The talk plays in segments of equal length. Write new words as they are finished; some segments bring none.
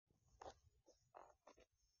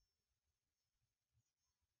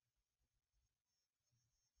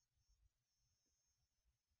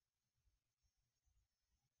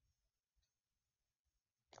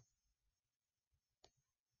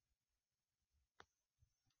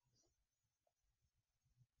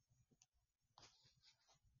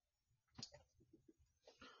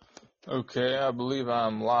Okay, I believe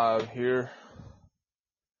I'm live here.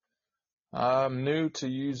 I'm new to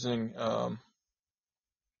using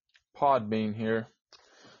Podbean here,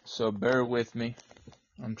 so bear with me.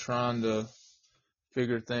 I'm trying to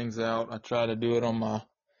figure things out. I try to do it on my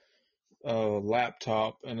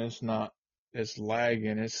laptop, and it's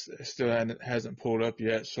lagging. It still hasn't pulled up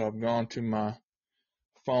yet, so I've gone to my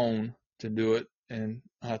phone to do it, and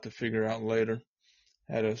I have to figure out later.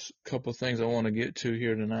 Had a couple things I want to get to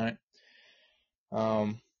here tonight.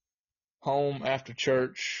 Home after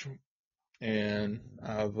church, and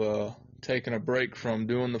I've taken a break from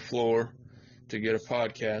doing the floor to get a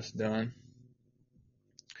podcast done.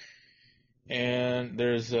 And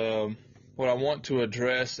there's what I want to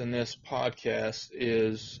address in this podcast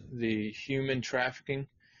is the human trafficking,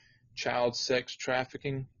 child sex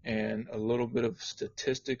trafficking, and a little bit of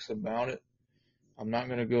statistics about it. I'm not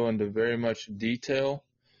going to go into very much detail,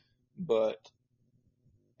 but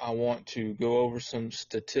I want to go over some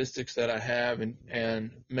statistics that I have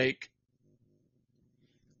and make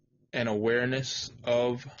an awareness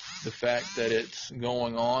of the fact that it's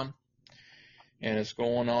going on, and it's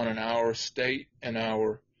going on in our state and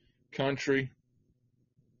our country.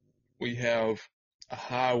 We have a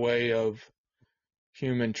highway of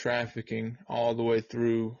human trafficking all the way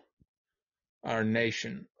through our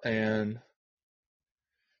nation, and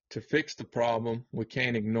to fix the problem, we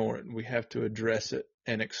can't ignore it. We have to address it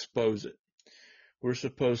and expose it. We're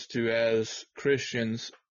supposed to, as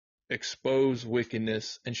Christians, expose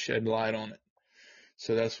wickedness and shed light on it.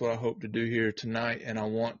 So that's what I hope to do here tonight, and I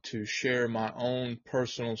want to share my own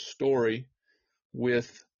personal story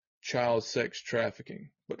with child sex trafficking.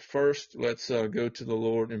 But first, let's go to the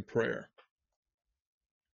Lord in prayer.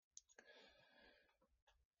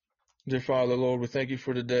 Dear Father, Lord, we thank you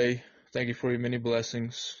for today. Thank you for your many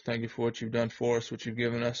blessings. Thank you for what you've done for us, what you've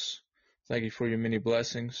given us. Thank you for your many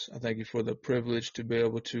blessings. I thank you for the privilege to be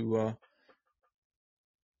able to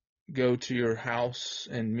go to your house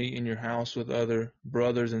and meet in your house with other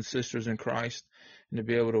brothers and sisters in Christ, and to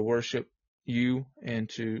be able to worship you and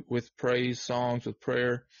with praise, songs, with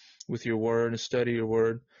prayer, with your word, and study your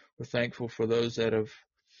word. We're thankful for those that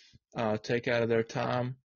have take out of their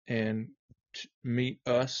time and meet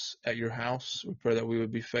us at your house. We pray that we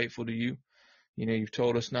would be faithful to you. You know, you've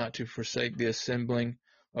told us not to forsake the assembling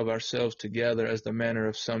of ourselves together as the manner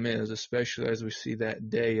of some is, especially as we see that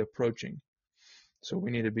day approaching. So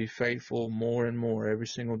we need to be faithful more and more every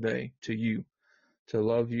single day to you, to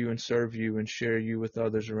love you and serve you and share you with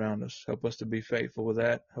others around us. Help us to be faithful with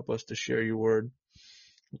that. Help us to share your word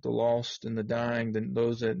with the lost and the dying,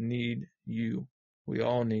 those that need you. We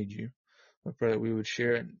all need you. I pray that we would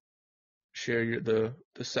share it, share the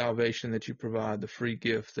salvation that you provide, the free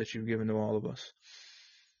gift that you've given to all of us.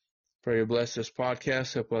 Pray you bless this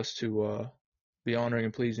podcast. Help us to be honoring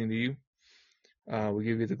and pleasing to you. We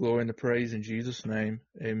give you the glory and the praise in Jesus' name.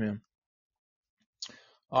 Amen.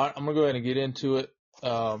 All right, I'm going to go ahead and get into it.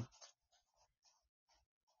 We're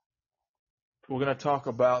going to talk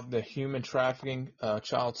about the human trafficking,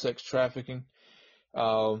 child sex trafficking.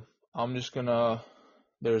 I'm just going to,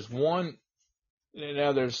 there's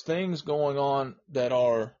things going on that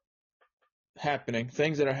are happening,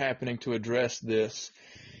 things that are happening to address this.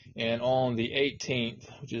 And on the 18th,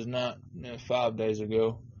 which is not 5 days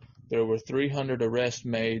ago, there were 300 arrests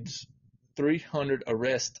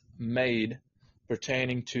made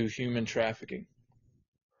pertaining to human trafficking.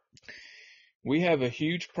 We have a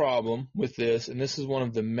huge problem with this, and this is one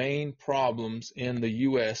of the main problems in the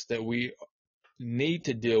U.S. that we need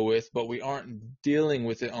to deal with, but we aren't dealing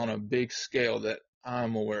with it on a big scale that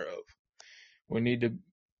I'm aware of. We need to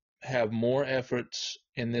have more efforts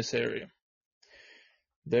in this area.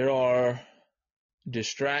 There are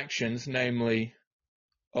distractions, namely,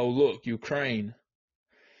 oh, look, Ukraine.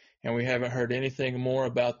 And we haven't heard anything more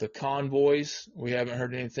about the convoys. We haven't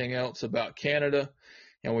heard anything else about Canada.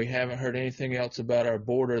 And we haven't heard anything else about our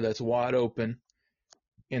border that's wide open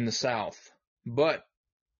in the south. But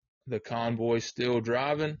the convoy's still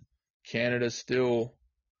driving. Canada's still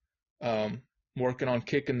working on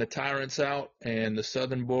kicking the tyrants out. And the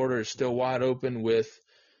southern border is still wide open with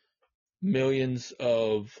millions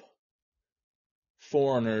of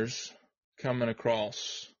foreigners coming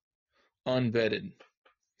across unvetted.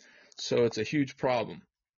 So it's a huge problem.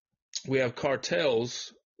 We have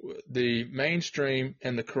cartels. The mainstream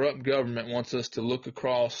and the corrupt government wants us to look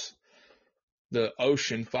across the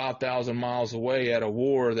ocean 5,000 miles away at a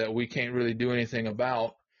war that we can't really do anything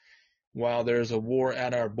about, while there's a war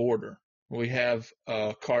at our border. We have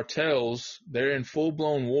cartels. They're in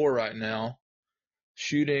full-blown war right now,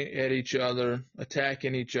 shooting at each other,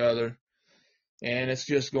 attacking each other. And it's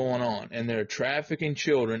just going on. And they're trafficking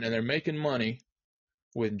children, and they're making money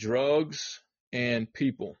with drugs and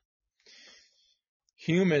people.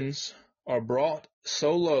 Humans are brought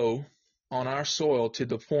so low on our soil to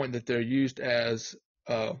the point that they're used as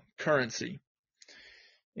currency.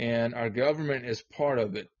 And our government is part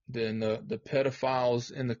of it. Then the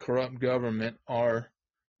pedophiles in the corrupt government are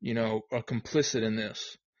complicit in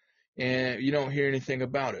this. And you don't hear anything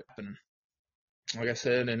about it. Like I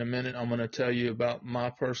said, in a minute, I'm going to tell you about my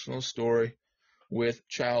personal story with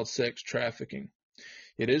child sex trafficking.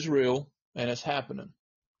 It is real, and it's happening.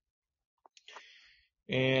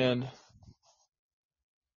 And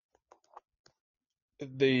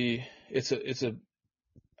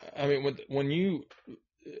when you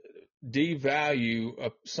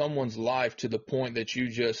devalue someone's life to the point that you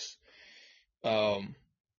just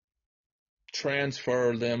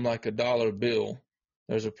transfer them like a dollar bill,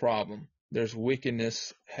 there's a problem. There's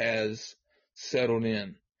wickedness has settled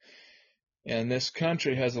in. And this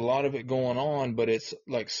country has a lot of it going on, but it's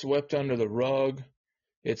like swept under the rug.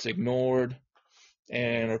 It's ignored,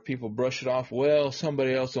 and or people brush it off. Well,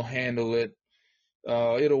 somebody else will handle it.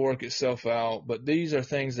 It'll work itself out. But these are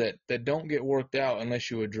things that don't get worked out unless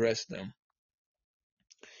you address them.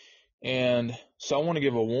 And so I want to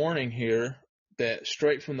give a warning here that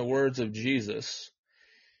straight from the words of Jesus.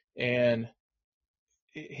 And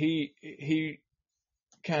he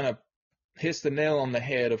kind of hits the nail on the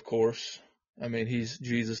head, of course. I mean, he's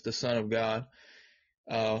Jesus, the Son of God.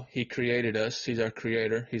 He created us. He's our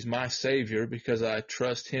creator. He's my savior because I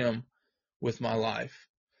trust him with my life.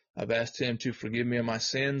 I've asked him to forgive me of my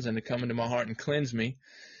sins and to come into my heart and cleanse me.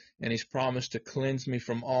 And he's promised to cleanse me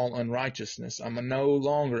from all unrighteousness. I'm no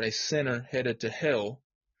longer a sinner headed to hell,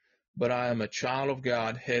 but I am a child of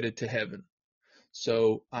God headed to heaven.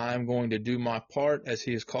 So I'm going to do my part as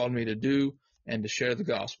he has called me to do and to share the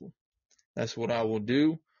gospel. That's what I will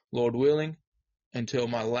do, Lord willing, until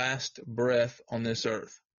my last breath on this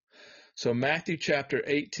earth. So Matthew chapter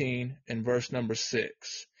 18 and verse number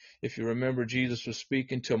 6. If you remember, Jesus was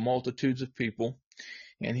speaking to multitudes of people,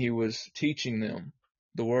 and he was teaching them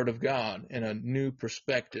the word of God in a new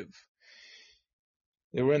perspective.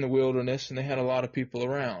 They were in the wilderness, and they had a lot of people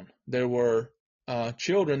around. There were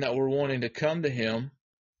children that were wanting to come to him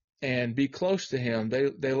and be close to him.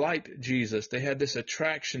 They liked Jesus. They had this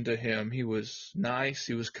attraction to him. He was nice.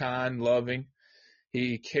 He was kind, loving.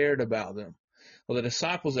 He cared about them. Well, the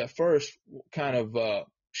disciples at first kind of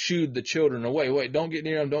shooed the children away. Wait, don't get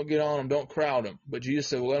near them. Don't get on them. Don't crowd them. But Jesus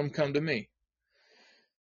said, well, let them come to me.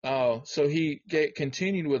 So he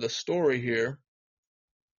continued with a story here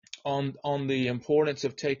on the importance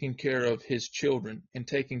of taking care of his children and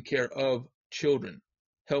taking care of children,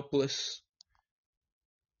 helpless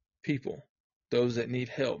people, those that need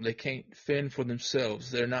help. They can't fend for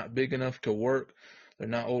themselves. They're not big enough to work. They're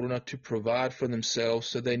not old enough to provide for themselves,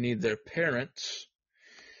 so they need their parents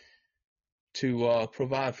to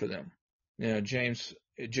provide for them. You know, James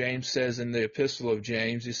says in the epistle of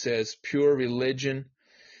James, he says, pure religion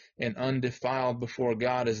and undefiled before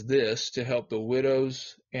God is this, to help the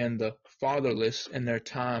widows and the fatherless in their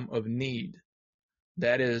time of need.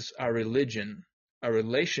 That is our religion. Our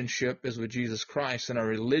relationship is with Jesus Christ, and our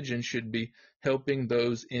religion should be helping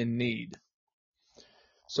those in need.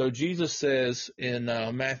 So Jesus says in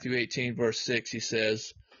Matthew 18, verse 6, he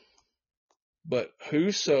says, but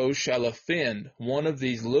whoso shall offend one of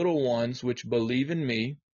these little ones which believe in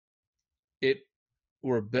me, it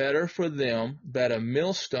were better for them that a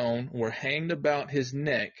millstone were hanged about his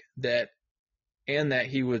neck, and that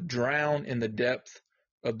he would drown in the depth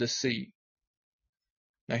of the sea.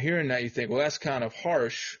 Now, hearing that, you think, well, that's kind of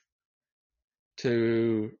harsh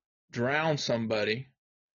to drown somebody.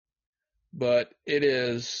 But it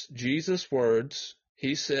is Jesus' words.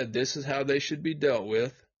 He said this is how they should be dealt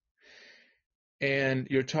with. And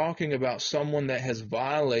you're talking about someone that has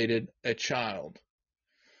violated a child.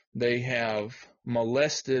 They have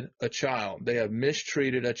molested a child. They have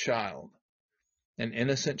mistreated a child, an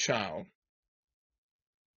innocent child.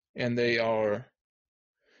 And they are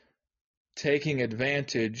taking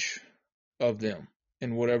advantage of them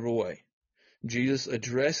in whatever way. Jesus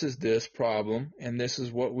addresses this problem, and this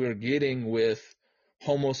is what we're getting with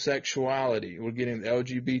homosexuality. We're getting the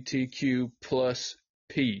LGBTQ plus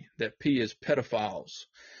P. That P is pedophiles.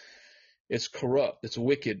 It's corrupt. It's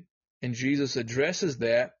wicked. And Jesus addresses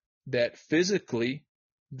that physically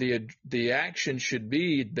the action should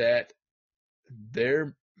be that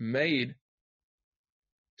they're made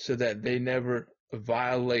so that they never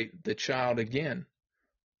violate the child again.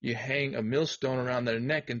 You hang a millstone around their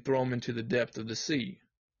neck and throw them into the depth of the sea.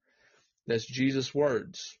 That's Jesus'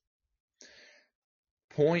 words.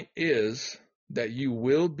 Point is that you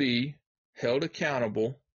will be held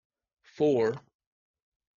accountable for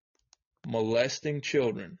molesting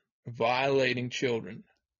children, violating children,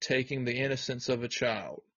 taking the innocence of a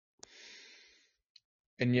child.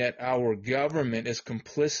 And yet our government is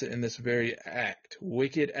complicit in this very act,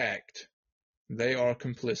 wicked act. They are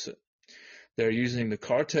complicit. They're using the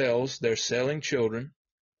cartels. They're selling children.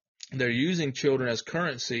 They're using children as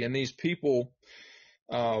currency. And these people,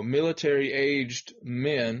 military-aged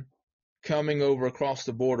men coming over across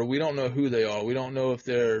the border, we don't know who they are. We don't know if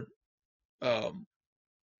they're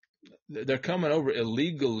coming over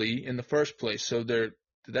illegally in the first place. So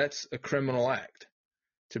that's a criminal act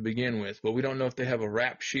to begin with. But we don't know if they have a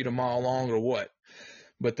rap sheet a mile long or what.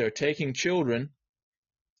 But they're taking children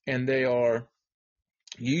and they are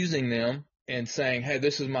using them and saying, hey,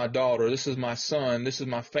 this is my daughter, this is my son, this is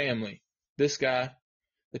my family. This guy,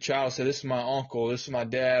 the child said, this is my uncle, this is my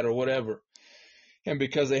dad, or whatever. And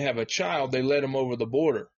because they have a child, they let them over the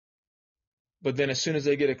border. But then as soon as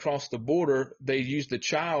they get across the border, they use the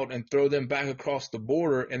child and throw them back across the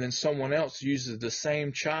border, and then someone else uses the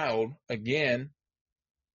same child again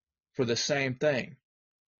for the same thing.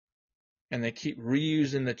 And they keep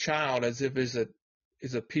reusing the child as if it's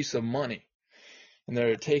a piece of money. And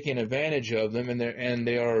they're taking advantage of them, and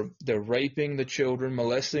they're raping the children,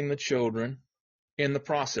 molesting the children in the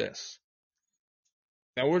process.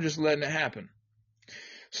 Now we're just letting it happen.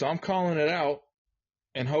 So I'm calling it out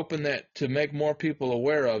and hoping that to make more people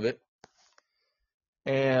aware of it,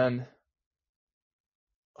 and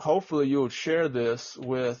hopefully you'll share this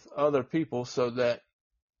with other people so that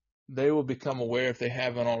they will become aware if they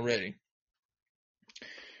haven't already.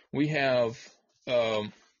 We have, I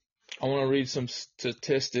want to read some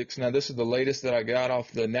statistics. Now, this is the latest that I got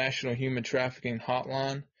off the National Human Trafficking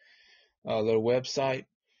Hotline, their website.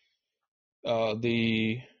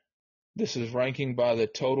 This is ranking by the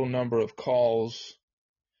total number of calls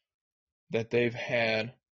that they've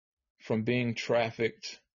had from being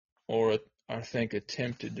trafficked, or I think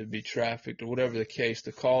attempted to be trafficked, or whatever the case,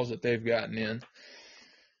 the calls that they've gotten in.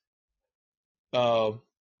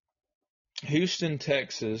 Houston,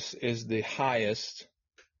 Texas is the highest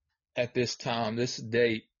at this time, this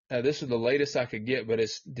date. This is the latest I could get, but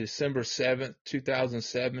it's December 7th,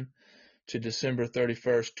 2007 to December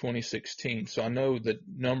 31st, 2016. So I know the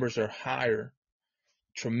numbers are higher,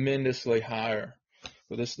 tremendously higher,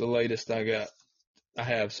 but this is the latest I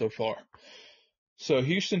have so far. So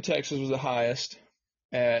Houston, Texas was the highest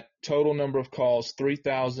at total number of calls,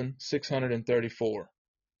 3,634.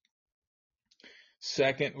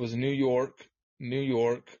 Second was New York,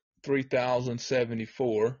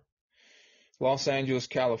 3,074. Los Angeles,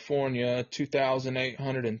 California,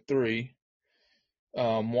 2,803.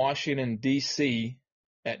 Washington, D.C.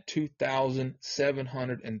 at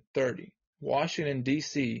 2,730. Washington,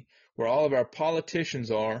 D.C., where all of our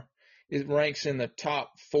politicians are, it ranks in the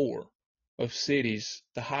top 4 of cities,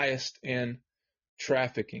 the highest in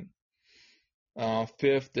trafficking.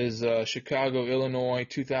 Fifth is Chicago, Illinois,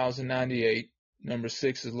 2,098. Number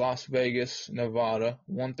 6 is Las Vegas, Nevada,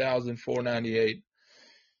 1,498.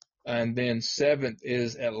 And then 7th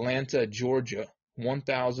is Atlanta, Georgia,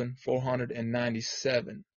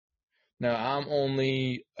 1,497. Now, I'm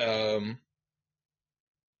only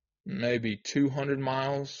maybe 200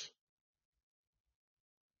 miles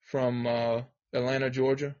from Atlanta,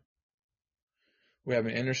 Georgia. We have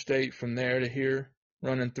an interstate from there to here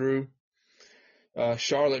running through.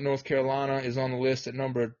 Charlotte, North Carolina is on the list at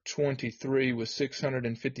number 23 with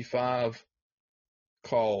 655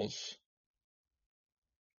 calls.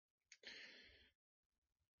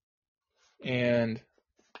 And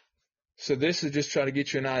so this is just trying to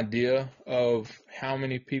get you an idea of how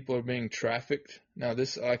many people are being trafficked. Now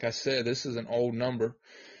this, like I said, this is an old number.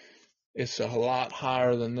 It's a lot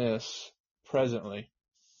higher than this presently.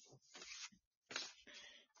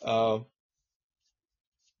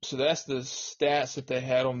 So that's the stats that they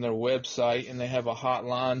had on their website, and they have a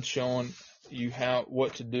hotline showing you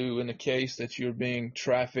what to do in the case that you're being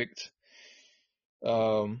trafficked.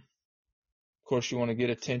 Of course, you want to get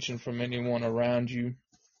attention from anyone around you.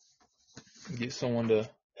 Get someone to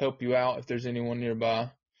help you out if there's anyone nearby.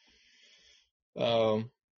 And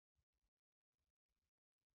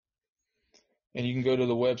you can go to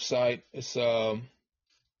the website. It's to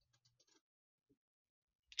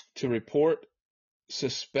report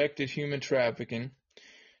suspected human trafficking.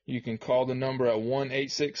 You can call the number at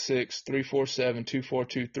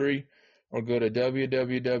 1-866-347-2423 or go to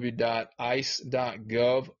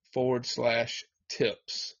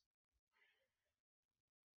www.ice.gov/tips.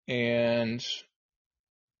 And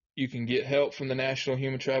you can get help from the National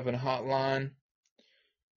Human Trafficking Hotline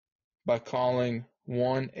by calling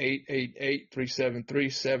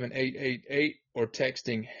 1-888-373-7888 or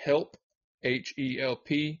texting HELP,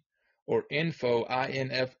 HELP, or info,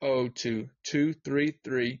 INFO to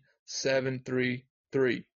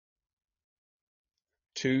 233-733.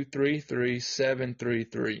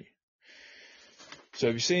 233-733. So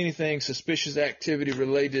if you see anything, suspicious activity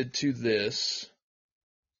related to this,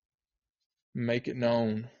 make it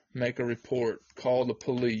known. Make a report. Call the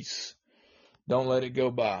police. Don't let it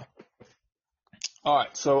go by. All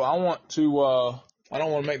right, so I don't want to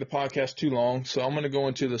make the podcast too long, so I'm going to go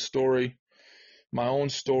into the story, my own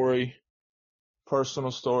story,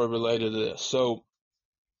 personal story related to this. So,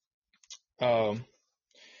 my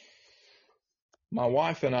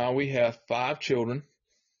wife and I, we have 5 children,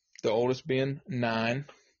 the oldest being 9.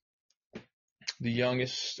 The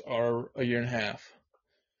youngest are a year and a half.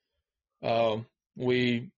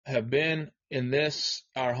 We have been in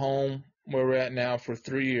our home where we're at now for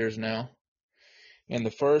 3 years now. And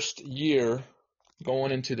the first year,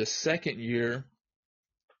 going into the second year,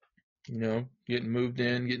 getting moved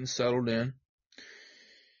in, getting settled in,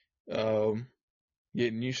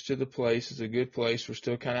 getting used to the place. It's a good place. We're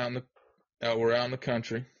still kind of we're out in the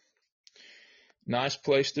country. Nice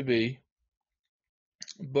place to be.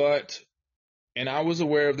 And I was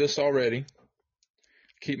aware of this already.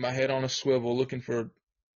 Keep my head on a swivel looking for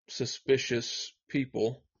suspicious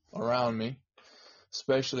people around me,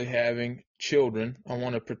 especially having children. I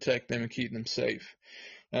want to protect them and keep them safe.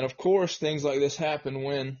 And of course, things like this happen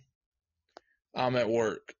when I'm at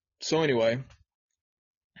work. So anyway,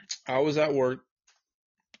 I was at work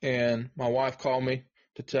and my wife called me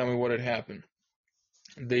to tell me what had happened.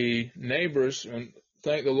 The neighbors, and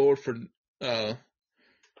thank the Lord for, I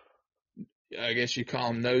guess you call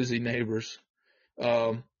them nosy neighbors.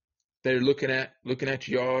 They're looking at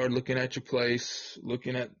your yard, looking at your place,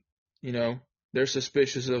 looking at, they're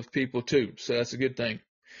suspicious of people too. So that's a good thing.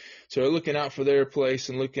 So they're looking out for their place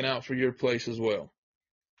and looking out for your place as well.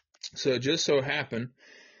 So it just so happened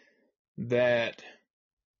that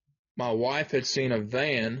my wife had seen a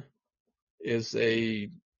van, is a,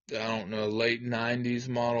 I don't know, late 90s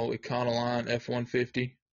model Econoline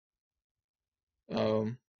F-150.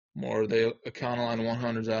 Or the Econoline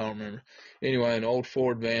 100s, I don't remember. Anyway, an old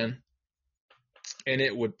Ford van. And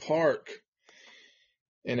it would park,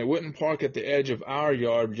 and it wouldn't park at the edge of our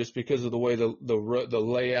yard just because of the way the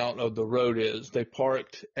layout of the road is. They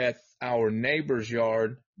parked at our neighbor's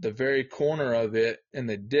yard, the very corner of it, in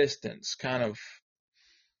the distance, kind of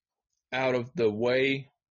out of the way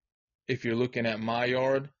if you're looking at my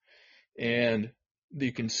yard. And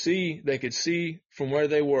they could see from where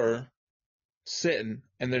they were sitting,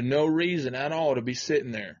 and there's no reason at all to be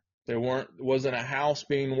sitting there. There wasn't a house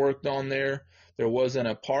being worked on there. There wasn't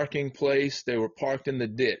a parking place. They were parked in the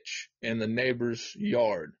ditch in the neighbor's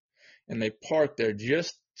yard. And they parked there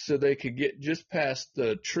just so they could get just past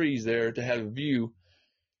the trees there to have a view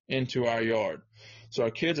into our yard. So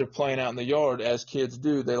our kids are playing out in the yard, as kids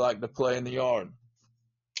do. They like to play in the yard.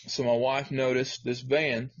 So my wife noticed this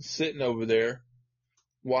van sitting over there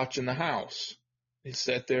watching the house. It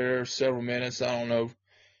sat there several minutes. I don't know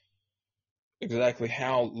exactly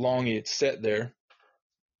how long it sat there,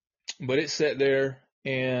 but it sat there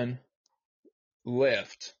and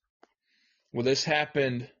left. Well, this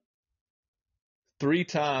happened 3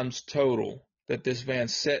 times total that this van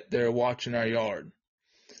sat there watching our yard.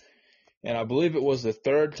 And I believe it was the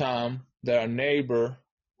 3rd time that our neighbor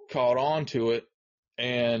caught on to it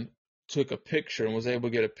and took a picture and was able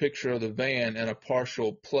to get a picture of the van and a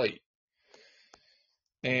partial plate.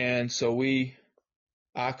 And so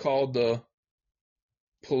I called the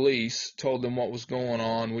police, told them what was going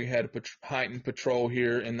on. We had a heightened patrol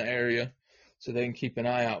here in the area so they can keep an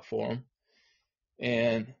eye out for them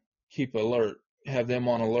and keep alert, have them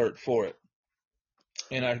on alert for it.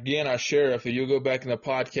 And again, our sheriff, you'll go back in the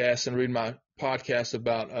podcast and read my podcast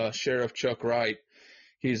about Sheriff Chuck Wright.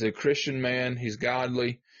 He's a Christian man. He's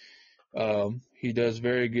godly. He does a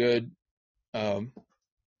very good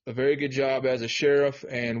job as a sheriff,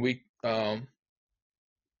 and we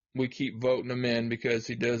keep voting him in because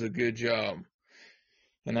he does a good job,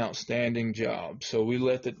 an outstanding job. So we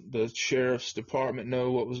let the sheriff's department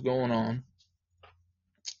know what was going on.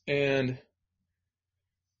 And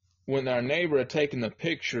when our neighbor had taken the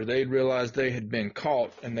picture, they'd realized they had been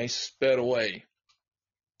caught, and they sped away.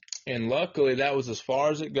 And luckily, that was as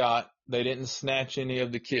far as it got. They didn't snatch any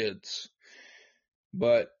of the kids.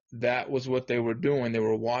 But that was what they were doing. They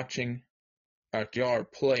were watching our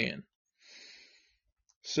yard playing.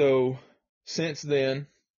 So since then,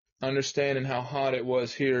 understanding how hot it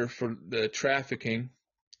was here for the trafficking,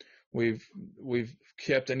 we've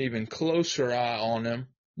kept an even closer eye on them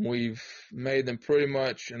We've made them pretty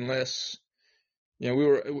much, unless,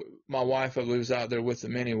 my wife lives out there with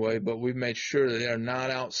them anyway, but we've made sure that they are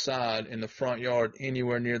not outside in the front yard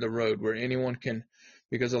anywhere near the road where anyone can,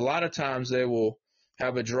 because a lot of times they will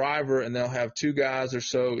have a driver and they'll have two guys or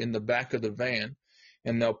so in the back of the van,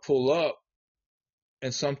 and they'll pull up,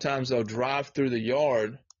 and sometimes they'll drive through the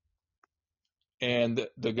yard, and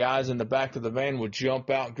the guys in the back of the van will jump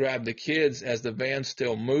out, grab the kids as the van's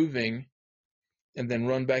still moving, and then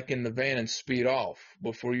run back in the van and speed off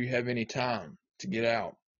before you have any time to get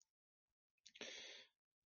out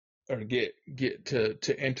or get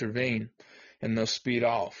to intervene, and they'll speed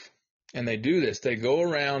off. And they do this. They go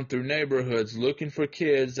around through neighborhoods looking for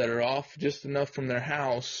kids that are off just enough from their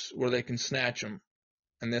house where they can snatch them.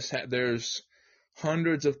 And there's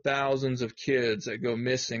hundreds of thousands of kids that go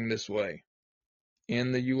missing this way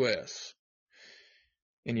in the U.S.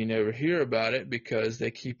 And you never hear about it because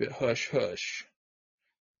they keep it hush hush.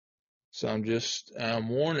 So I'm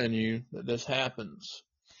warning you that this happens.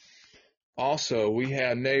 Also, we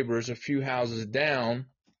had neighbors a few houses down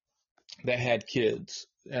that had kids,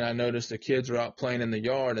 and I noticed the kids were out playing in the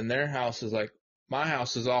yard, and their house is like, my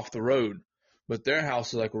house is off the road, but their house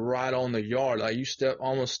is like right on the yard. Like you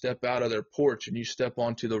almost step out of their porch and you step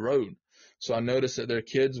onto the road. So I noticed that their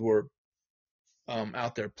kids were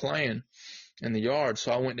out there playing in the yard.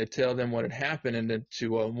 So I went to tell them what had happened and to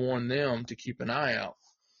warn them to keep an eye out.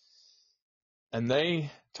 And they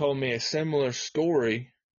told me a similar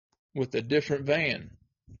story with a different van.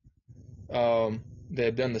 They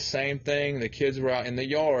had done the same thing. The kids were out in the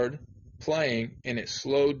yard playing, and it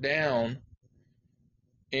slowed down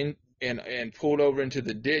and pulled over into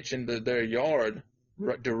the ditch into their yard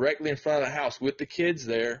directly in front of the house with the kids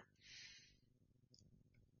there.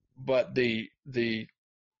 But the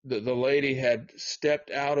lady had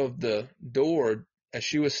stepped out of the door as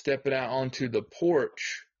she was stepping out onto the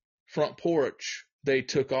front porch. They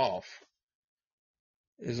took off.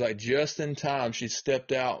 It was like just in time she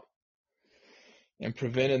stepped out and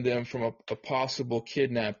prevented them from a possible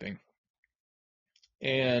kidnapping.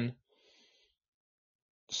 And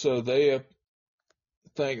so they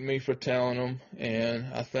thanked me for telling them,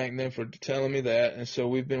 and I thanked them for telling me that. And so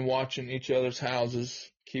we've been watching each other's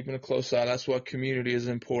houses, keeping a close eye. That's why community is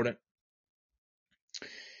important.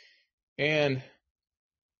 And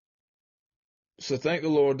so thank the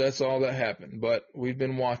Lord, that's all that happened. But we've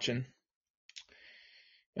been watching,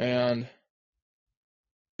 and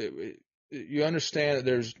you understand that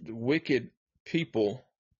there's wicked people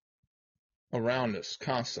around us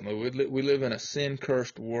constantly. We live in a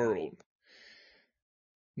sin-cursed world.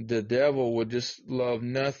 The devil would just love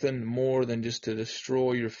nothing more than just to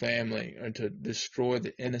destroy your family and to destroy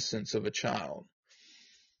the innocence of a child.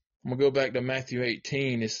 I'm going to go back to Matthew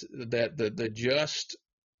 18. Is that the just,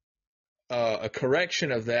 a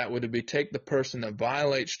correction of that would be take the person that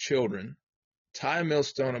violates children, tie a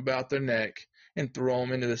millstone about their neck, and throw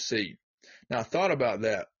them into the sea. Now, I thought about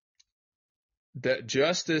that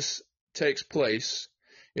justice takes place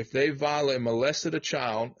if they molested a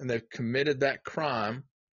child and they've committed that crime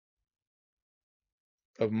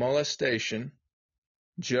of molestation.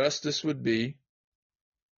 Justice would be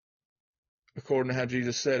according to how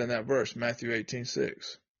Jesus said in that verse, Matthew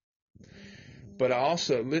 18:6. But I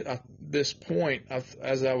also, at this point,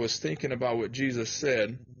 as I was thinking about what Jesus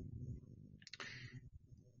said,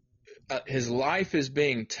 his life is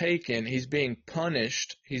being taken, he's being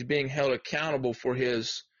punished, he's being held accountable for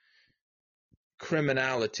his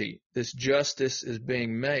criminality. This justice is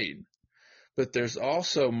being made. But there's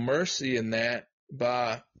also mercy in that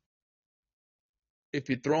by, if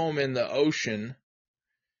you throw him in the ocean,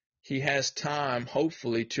 he has time,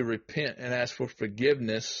 hopefully, to repent and ask for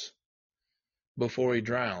forgiveness before he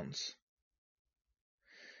drowns.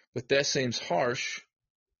 But that seems harsh.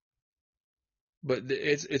 But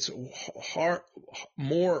it's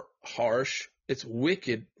more harsh. It's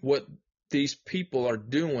wicked what these people are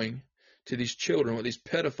doing to these children, what these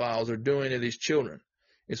pedophiles are doing to these children.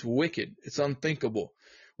 It's wicked. It's unthinkable.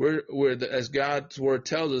 As God's word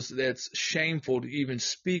tells us, that it's shameful to even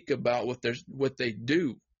speak about what they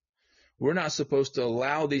do. We're not supposed to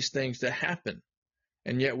allow these things to happen,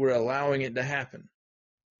 and yet we're allowing it to happen.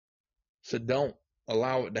 So don't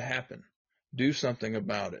allow it to happen. Do something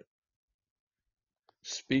about it.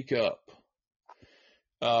 Speak up.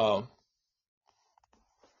 I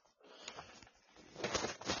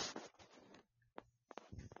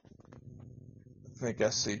think I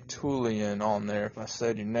see Tulian on there, if I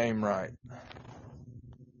said your name right.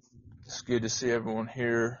 It's good to see everyone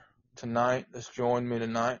here tonight that's joined me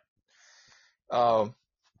tonight.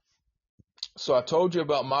 So I told you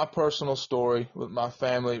about my personal story with my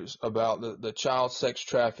family about the child sex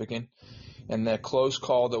trafficking and that close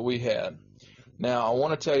call that we had. Now, I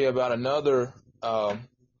want to tell you about another. My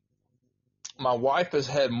wife has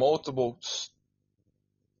had multiple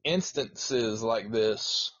instances like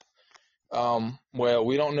this. Well,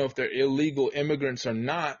 we don't know if they're illegal immigrants or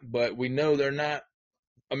not, but we know they're not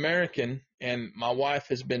American. And my wife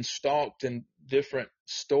has been stalked in different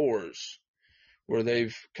stores where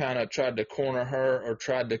they've kind of tried to corner her or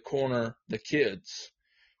tried to corner the kids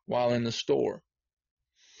while in the store.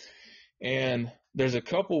 And there's a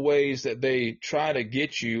couple ways that they try to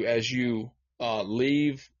get you as you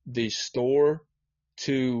leave the store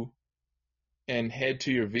and head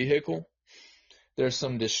to your vehicle. There's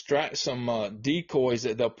some decoys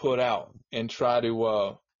that they'll put out and try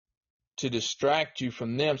to distract you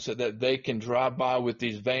from them so that they can drive by with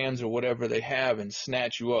these vans or whatever they have and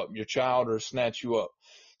snatch you up, your child, or snatch you up.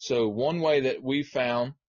 So one way that we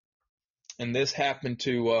found, and this happened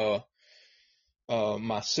to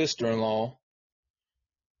my sister-in-law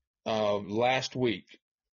last week,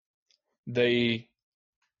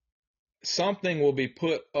 something will be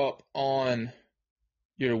put up on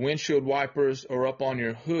your windshield wipers or up on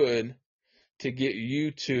your hood to get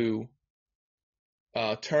you to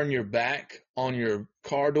turn your back on your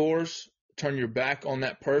car doors, turn your back on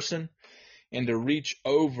that person, and to reach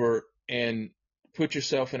over and put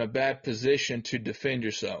yourself in a bad position to defend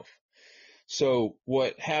yourself. So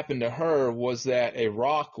what happened to her was that a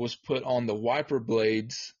rock was put on the wiper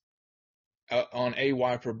blades, on a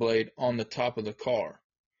wiper blade on the top of the car.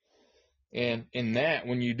 And in that,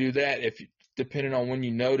 when you do that, depending on when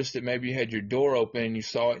you noticed it, maybe you had your door open and you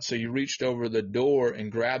saw it, so you reached over the door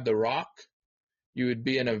and grabbed the rock, you would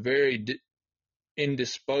be in a very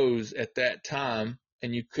indisposed at that time,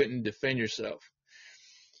 and you couldn't defend yourself.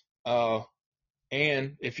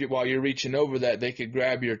 And while you're reaching over that, they could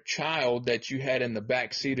grab your child that you had in the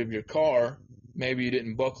back seat of your car. Maybe you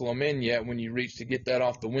didn't buckle them in yet when you reached to get that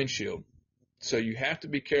off the windshield. So you have to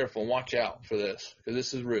be careful and watch out for this, because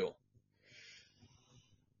this is real.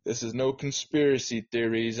 This is no conspiracy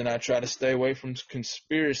theories, and I try to stay away from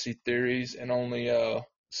conspiracy theories and only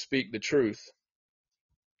speak the truth.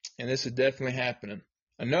 And this is definitely happening.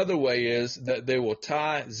 Another way is that they will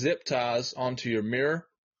tie zip ties onto your mirror,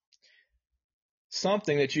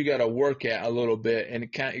 something that you got to work at a little bit, and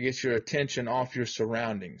it kind of gets your attention off your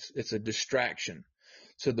surroundings. It's a distraction.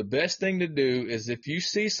 So the best thing to do is, if you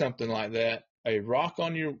see something like that, a rock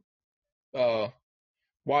on your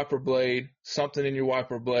wiper blade, something in your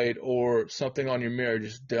wiper blade, or something on your mirror,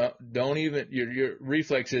 just don't even, your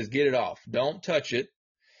reflex is get it off. Don't touch it.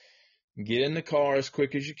 Get in the car as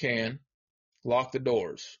quick as you can. Lock the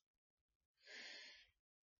doors.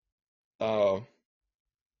 And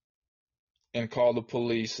call the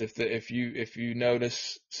police if you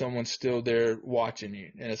notice someone still there watching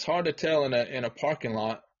you. And it's hard to tell in a parking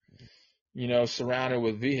lot, surrounded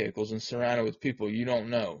with vehicles and surrounded with people you don't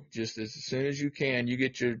know. Just as soon as you can, you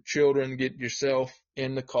get your children, get yourself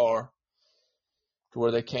in the car to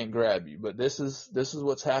where they can't grab you. But this is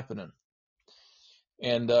what's happening.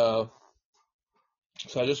 And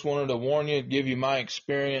so I just wanted to warn you, give you my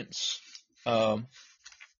experience,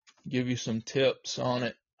 give you some tips on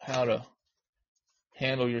it, how to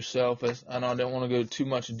handle yourself. I know I don't want to go too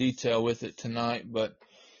much detail with it tonight, but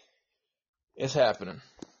it's happening.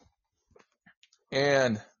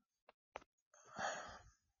 And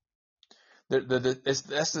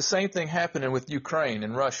that's the same thing happening with Ukraine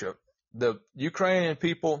and Russia. The Ukrainian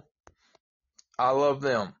people, I love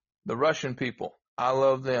them. The Russian people, I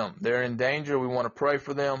love them. They're in danger. We want to pray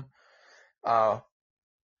for them. But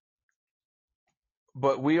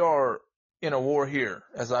we are in a war here.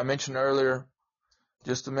 As I mentioned earlier,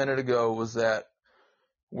 just a minute ago, was that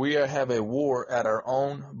we have a war at our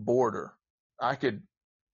own border. I could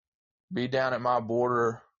be down at my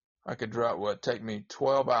border. I could drive, take me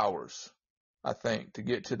 12 hours, I think, to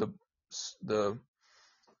get to the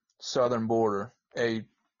southern border,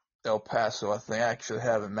 El Paso, I think. I actually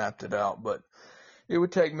haven't mapped it out, but it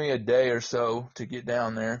would take me a day or so to get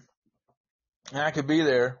down there. And I could be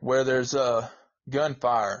there where there's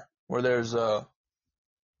gunfire, where there's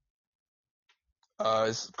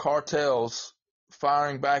cartels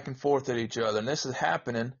firing back and forth at each other. And this is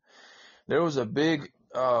happening. There was a big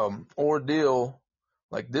ordeal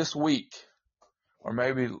like this week, or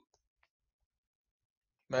maybe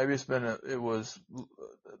it was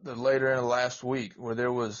later in the last week, where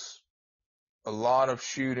there was a lot of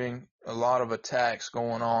shooting, a lot of attacks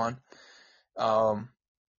going on.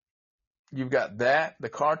 You've got the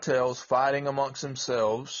cartels fighting amongst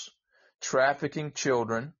themselves, trafficking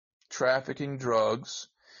children, trafficking drugs,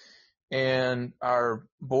 and our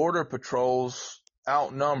border patrols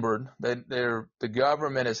outnumbered. The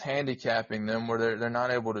government is handicapping them where they're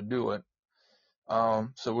not able to do it.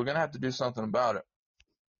 So we're gonna have to do something about it.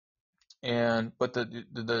 But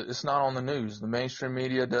it's not on the news. The mainstream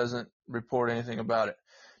media doesn't report anything about it.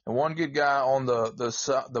 And one good guy on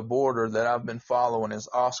the border that I've been following is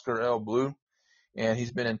Oscar L. Blue, and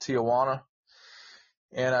he's been in Tijuana.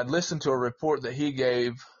 And I'd listened to a report that he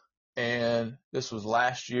gave, and this was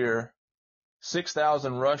last year.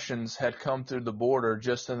 6,000 Russians had come through the border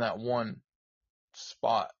just in that one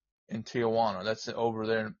spot in Tijuana. That's over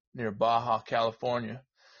there near Baja, California.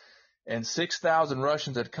 And 6,000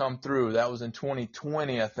 Russians had come through. That was in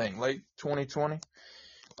 2020, I think, late 2020.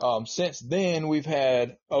 Since then, we've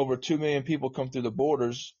had over 2 million people come through the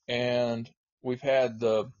borders, and we've had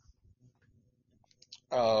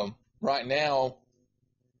right now,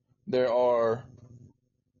 there are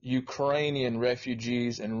Ukrainian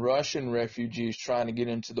refugees and Russian refugees trying to get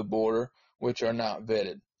into the border, which are not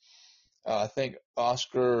vetted. I think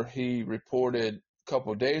Oscar, he reported a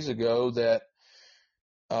couple of days ago that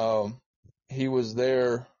he was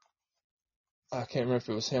there. I can't remember if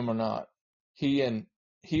it was him or not. He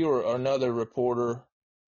or another reporter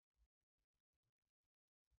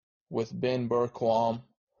with Ben Berquam,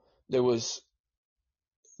 they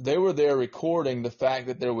were there recording the fact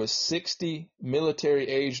that there was 60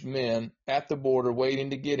 military-aged men at the border waiting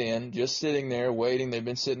to get in, just sitting there waiting. They've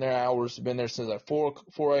been sitting there hours, been there since like 4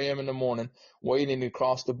 a.m. in the morning, waiting to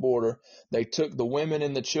cross the border. They took the women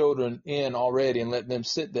and the children in already and let them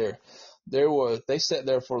sit there. They sat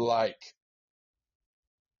there for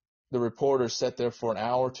the reporters sat there for an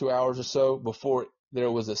hour, 2 hours or so before there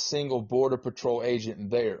was a single Border Patrol agent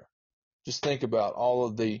there. Just think about all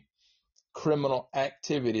of the criminal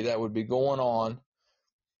activity that would be going on.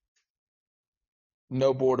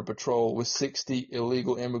 No Border Patrol with 60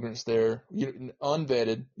 illegal immigrants there,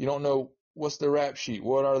 unvetted. You don't know what's the rap sheet.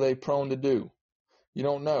 What are they prone to do? You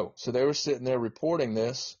don't know. So they were sitting there reporting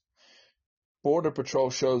this. Border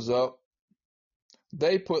Patrol shows up.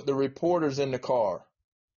 They put the reporters in the car.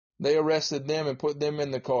 They arrested them and put them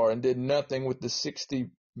in the car and did nothing with the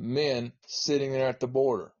 60 men sitting there at the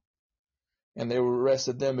border. And they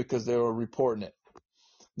arrested them because they were reporting it.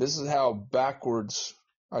 This is how backwards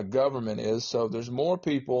our government is. So there's more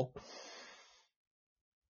people.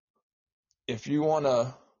 If you want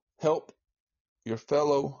to help your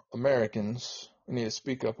fellow Americans, you need to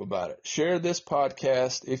speak up about it. Share this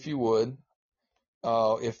podcast if you would.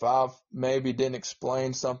 If I've maybe didn't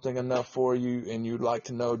explain something enough for you and you'd like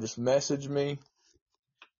to know, just message me.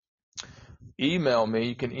 Email me.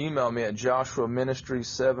 You can email me at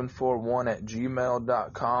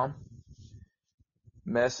joshuaministries741@gmail.com.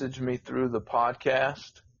 Message me through the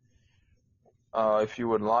podcast if you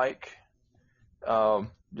would like.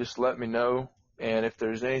 Just let me know. And if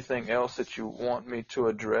there's anything else that you want me to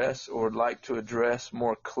address or would like to address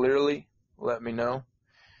more clearly, let me know.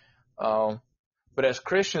 But as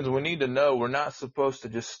Christians, we need to know we're not supposed to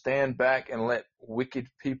just stand back and let wicked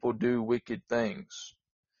people do wicked things.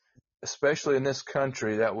 Especially in this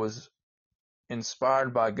country that was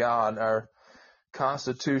inspired by God, our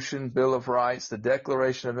Constitution, Bill of Rights, the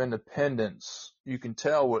Declaration of Independence. You can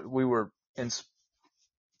tell what we were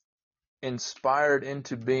inspired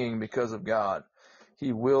into being because of God.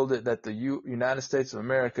 He willed it that the United States of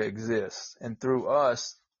America exists, and through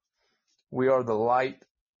us, we are the light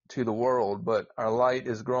to the world. But our light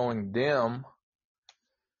is growing dim,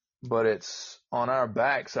 but it's on our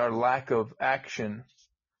backs, our lack of action,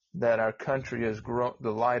 that our country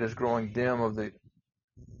the light is growing dim of the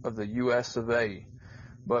U.S. of A.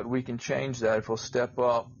 But we can change that if we'll step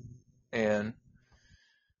up and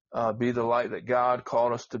be the light that God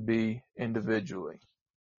called us to be individually,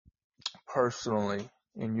 personally,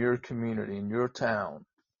 in your community, in your town,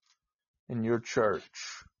 in your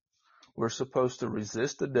church. We're supposed to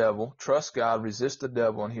resist the devil, trust God, resist the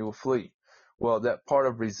devil, and he will flee. Well, that part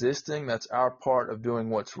of resisting, that's our part of doing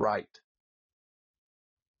what's right.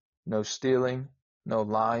 No stealing, no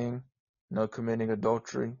lying, no committing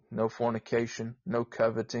adultery, no fornication, no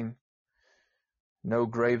coveting, no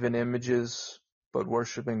graven images, but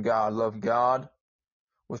worshiping God. Love God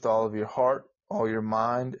with all of your heart, all your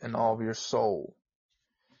mind, and all of your soul.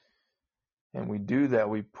 And we do that.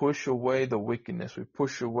 We push away the wickedness. We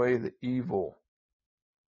push away the evil.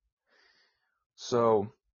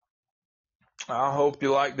 So I hope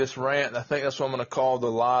you like this rant. I think that's what I'm going to call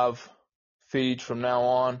the live feeds from now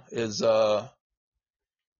on, is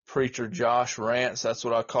Preacher Josh Rants. That's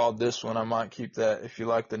what I called this one. I might keep that. If you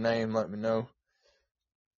like the name, let me know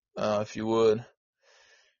if you would.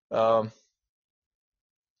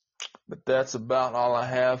 But that's about all I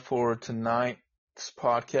have for tonight's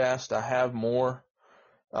podcast. I have more.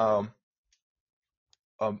 The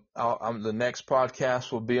next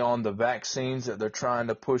podcast will be on the vaccines that they're trying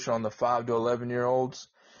to push on the 5 to 11-year-olds.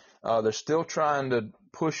 They're still trying to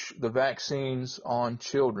push the vaccines on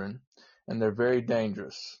children, and they're very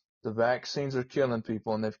dangerous. The vaccines are killing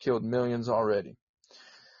people, and they've killed millions already.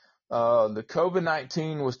 The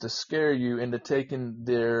COVID-19 was to scare you into taking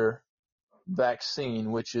their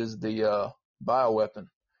vaccine, which is the bioweapon,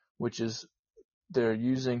 which is they're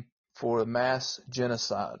using for a mass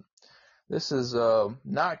genocide. This is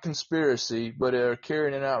not conspiracy, but they're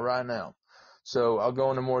carrying it out right now. So I'll go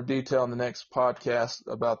into more detail in the next podcast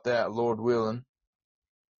about that, Lord willing.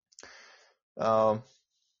 So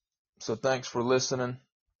thanks for listening.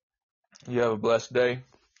 You have a blessed day,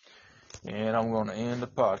 and I'm going to end the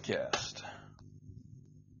podcast.